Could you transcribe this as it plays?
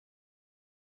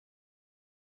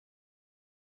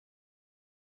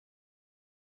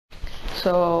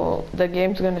so the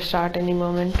game's gonna start any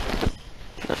moment.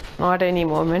 Not any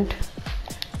moment.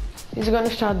 It's gonna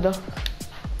start though.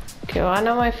 Okay, one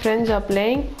of my friends are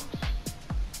playing.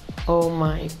 Oh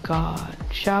my god,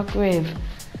 shockwave.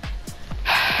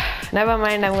 Never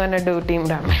mind, I'm gonna do team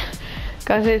ram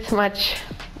because it's much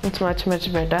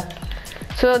better.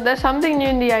 So there's something new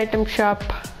in the item shop.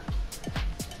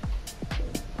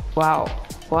 Wow,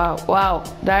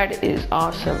 that is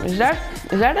awesome. Is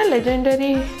that a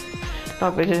legendary?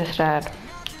 No, it is rare.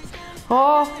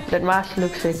 Oh, that mask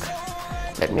looks sick.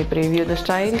 Let me preview the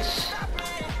styles.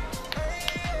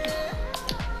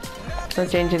 No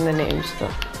change in the names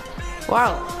though.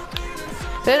 Wow.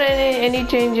 Is there any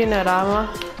change in her armor?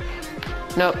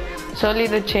 No, solely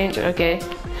the change. Okay.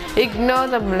 Ignore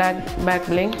the black back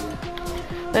bling.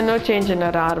 There's no change in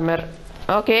her armor.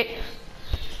 Okay.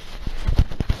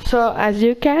 So as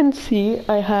you can see,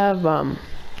 I have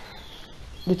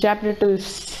the chapter 2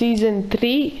 season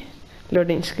 3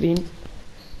 loading screen.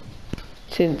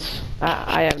 Since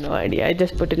I have no idea, I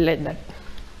just put it like that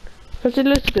because it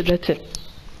looks good. That's it.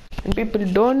 And people,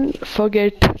 don't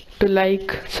forget to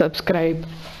like, subscribe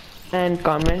and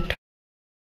comment.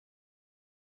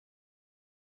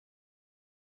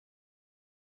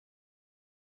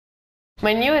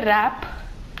 My new wrap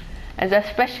has a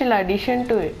special addition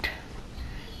to it.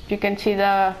 You can see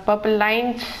the purple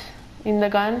lines in the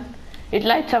gun. It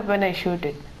lights up when I shoot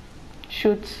it.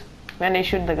 Shoots when I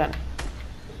shoot the gun.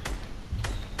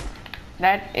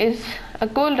 That is a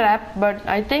cool wrap, but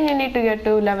I think you need to get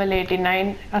to level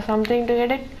 89 or something to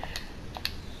get it.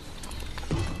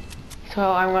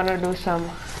 So I'm gonna do some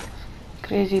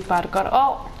crazy parkour.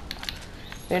 Oh,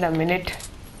 wait a minute.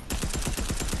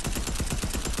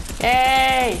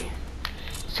 Yay!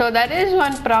 So that is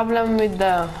one problem with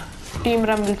the Team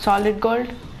Rumble Solid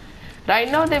Gold. Right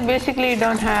now they basically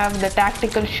don't have the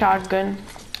tactical shotgun.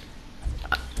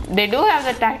 They do have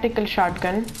the tactical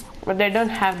shotgun, but they don't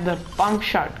have the pump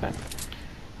shotgun.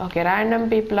 Okay, random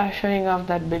people are showing off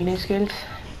that building skills.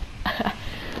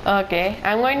 Okay,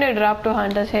 I'm going to drop to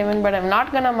Hunter's Haven, but I'm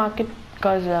not gonna mark it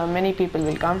because many people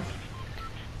will come.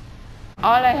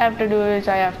 All I have to do is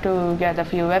I have to get a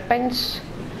few weapons.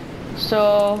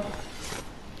 So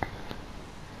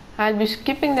I'll be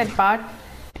skipping that part.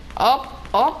 Up.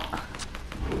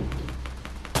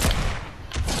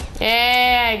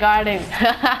 Yeah, I got him.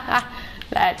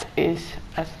 That is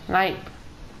a snipe.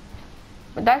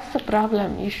 But that's the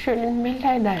problem. You shouldn't build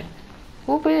like that.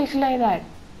 Who builds like that?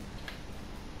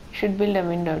 You should build a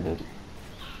window, dude.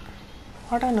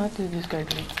 What on earth is this guy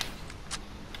doing?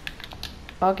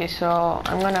 Okay, so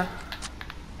I'm gonna...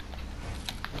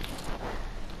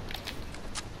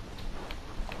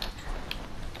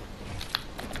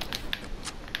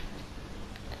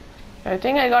 I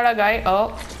think I got a guy.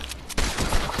 Oh.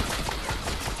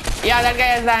 Yeah, that guy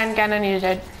has the hand cannon, he's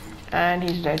dead. And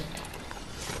he's dead.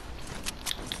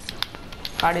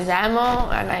 Got his ammo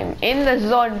and I'm in the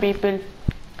zone, people.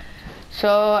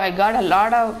 So I got a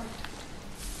lot of...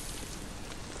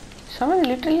 Someone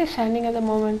literally standing at the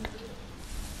moment.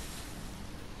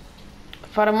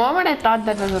 For a moment I thought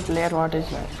that was a player. What is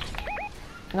that?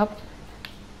 Nope.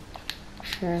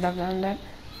 Shouldn't have done that.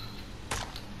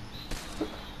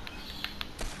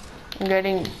 I'm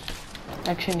getting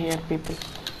action here, people.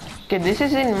 Okay, this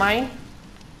is in mine.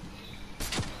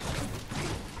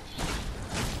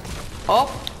 Oh,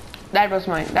 that was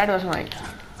mine.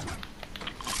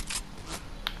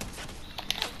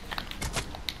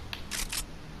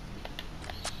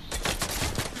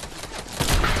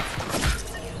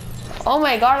 Oh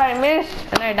my god, I missed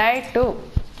and I died too.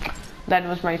 That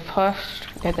was my first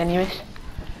death anyways.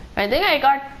 I think I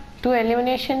got 2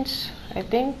 eliminations, I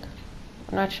think.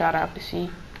 I'm not sure, I have to see.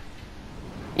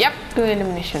 Yep, 2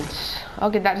 eliminations.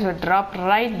 Okay, that's a drop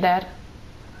right there.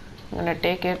 I'm gonna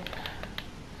take it.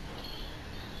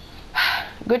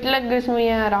 Good luck gives me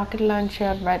a rocket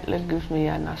launcher, bad luck gives me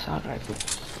an assault rifle.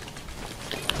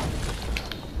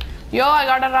 Yo, I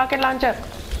got a rocket launcher.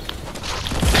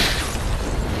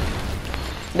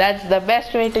 That's the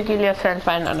best way to kill yourself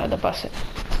and another person.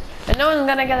 And no one's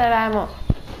gonna get that ammo.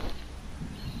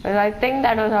 But I think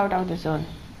that was out of the zone.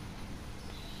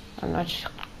 I'm not sure.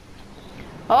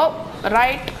 Oh,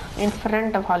 right in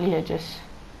front of Holly Hedges.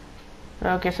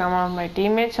 Okay, some of my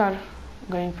teammates are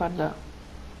going for the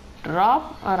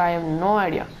drop, or I have no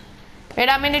idea. Wait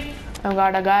a minute, I've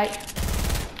got a guy.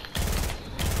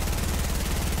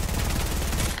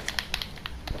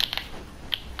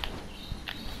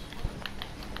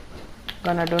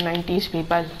 Gonna do 90s,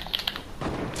 people.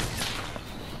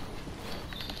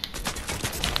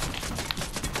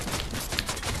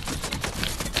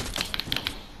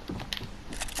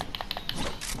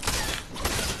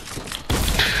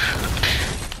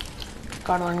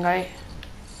 got one guy.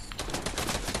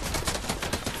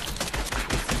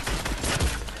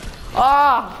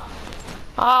 Oh!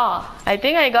 Oh! I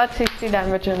think I got 60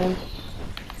 damage on him.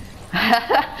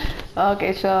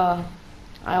 Okay, so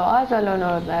I was alone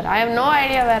over there. I have no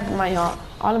idea where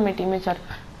all of my teammates are.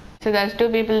 So there's 2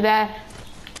 people there.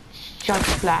 Shot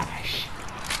splash.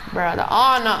 Brother.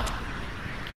 Oh no!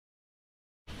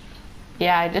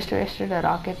 Yeah, I just wasted a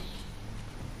rocket.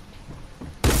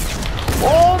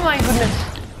 Oh my goodness!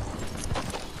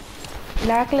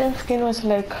 Lachlan skin was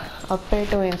like a pay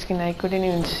to win skin. I couldn't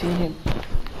even see him.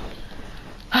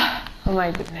 Oh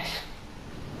my goodness.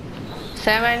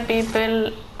 7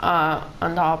 people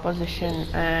on the opposition,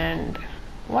 and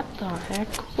what the heck?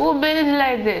 Who builds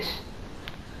like this?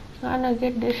 Gonna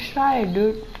get destroyed,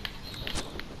 dude.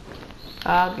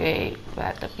 Okay,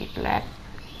 where the people at?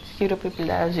 0 people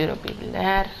there, 0 people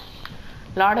there.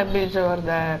 Lot of builds over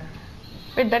there.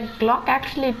 Wait, that clock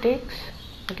actually takes?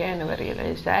 Okay, I never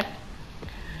realized that.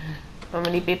 How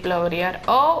many people over here?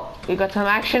 Oh, we got some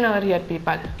action over here,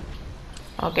 people.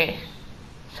 Okay.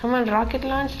 Someone rocket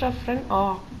launched a friend.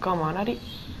 Oh, come on. Are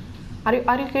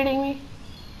you kidding me?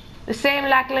 The same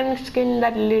Lachlan skin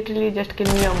that literally just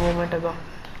killed me a moment ago.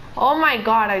 Oh my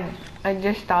god, I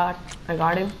just thought I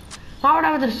got him. Out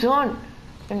of the zone.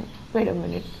 And wait a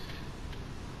minute.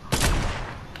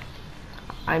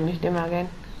 I missed him again.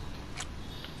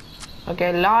 Okay,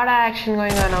 a lot of action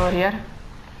going on over here.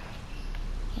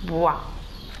 Wow.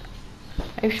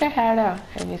 I wish I had a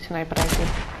heavy sniper rifle.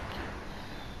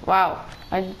 Wow.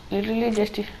 I literally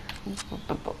just...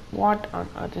 What on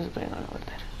earth is going on over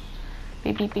there?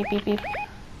 Beep, beep, beep, beep, beep.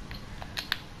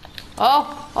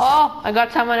 Oh, I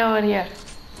got someone over here.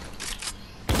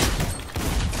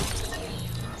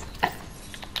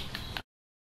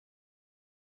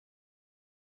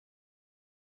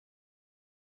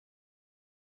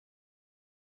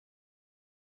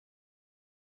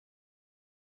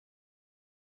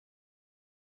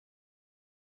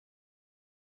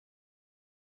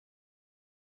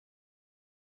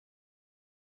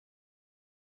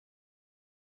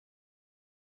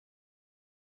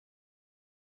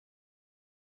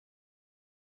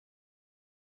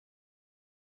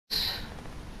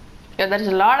 Yeah, there's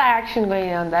a lot of action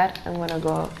going on there. I'm gonna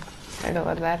go right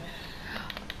over there.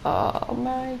 Oh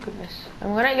my goodness.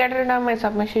 I'm gonna get rid of my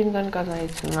submachine gun because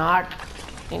it's not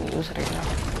in use right now.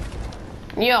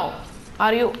 Yo,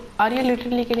 are you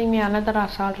literally kidding me? Another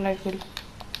assault rifle.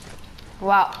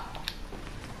 Wow.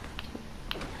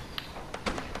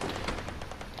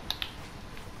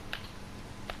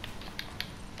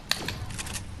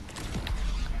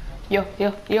 Yo,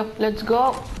 let's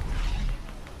go.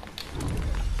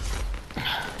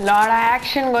 Lot of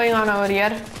action going on over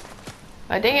here.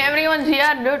 I think everyone's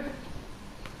here, dude.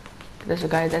 There's a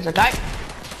guy.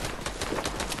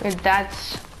 Wait,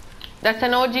 that's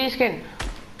an OG skin.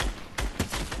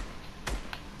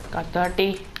 Got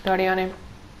 30 on him.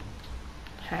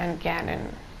 Hand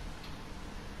cannon.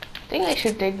 I think I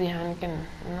should take the hand cannon.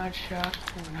 I'm not sure.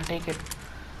 I'm gonna take it.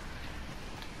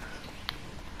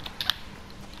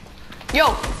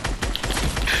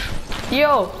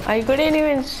 Yo, I couldn't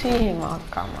even see him. Oh,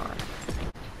 come on.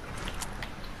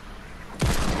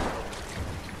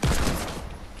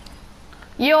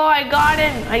 Yo, I got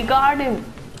him.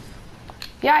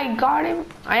 Yeah, I got him.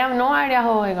 I have no idea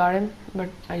how I got him, but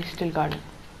I still got him.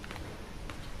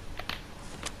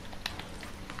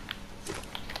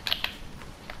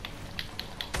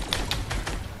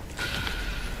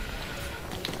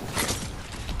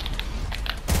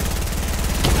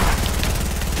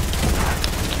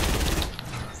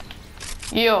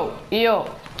 Yo.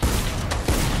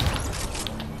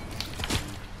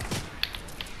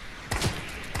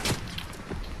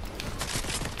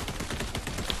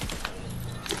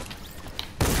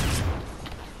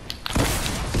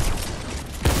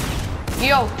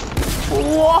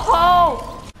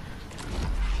 Whoa!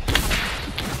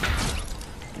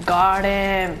 Got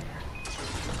him.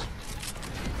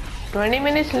 20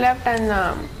 minutes left, and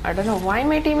I don't know why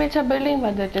my teammates are building,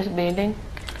 but they're just bailing.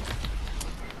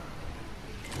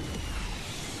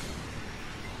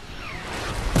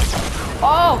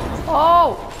 Oh.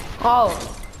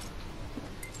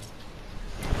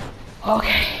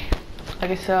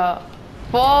 Okay, so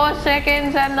 4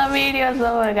 seconds and the video's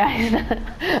over, guys.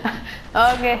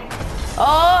 Okay.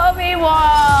 Oh, we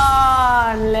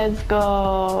won! Let's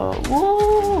go.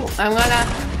 Woo! I'm gonna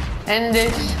end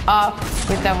this off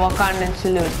with a Wakandan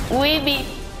salute. We beat.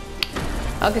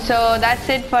 Okay, so that's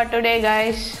it for today,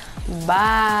 guys.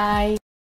 Bye.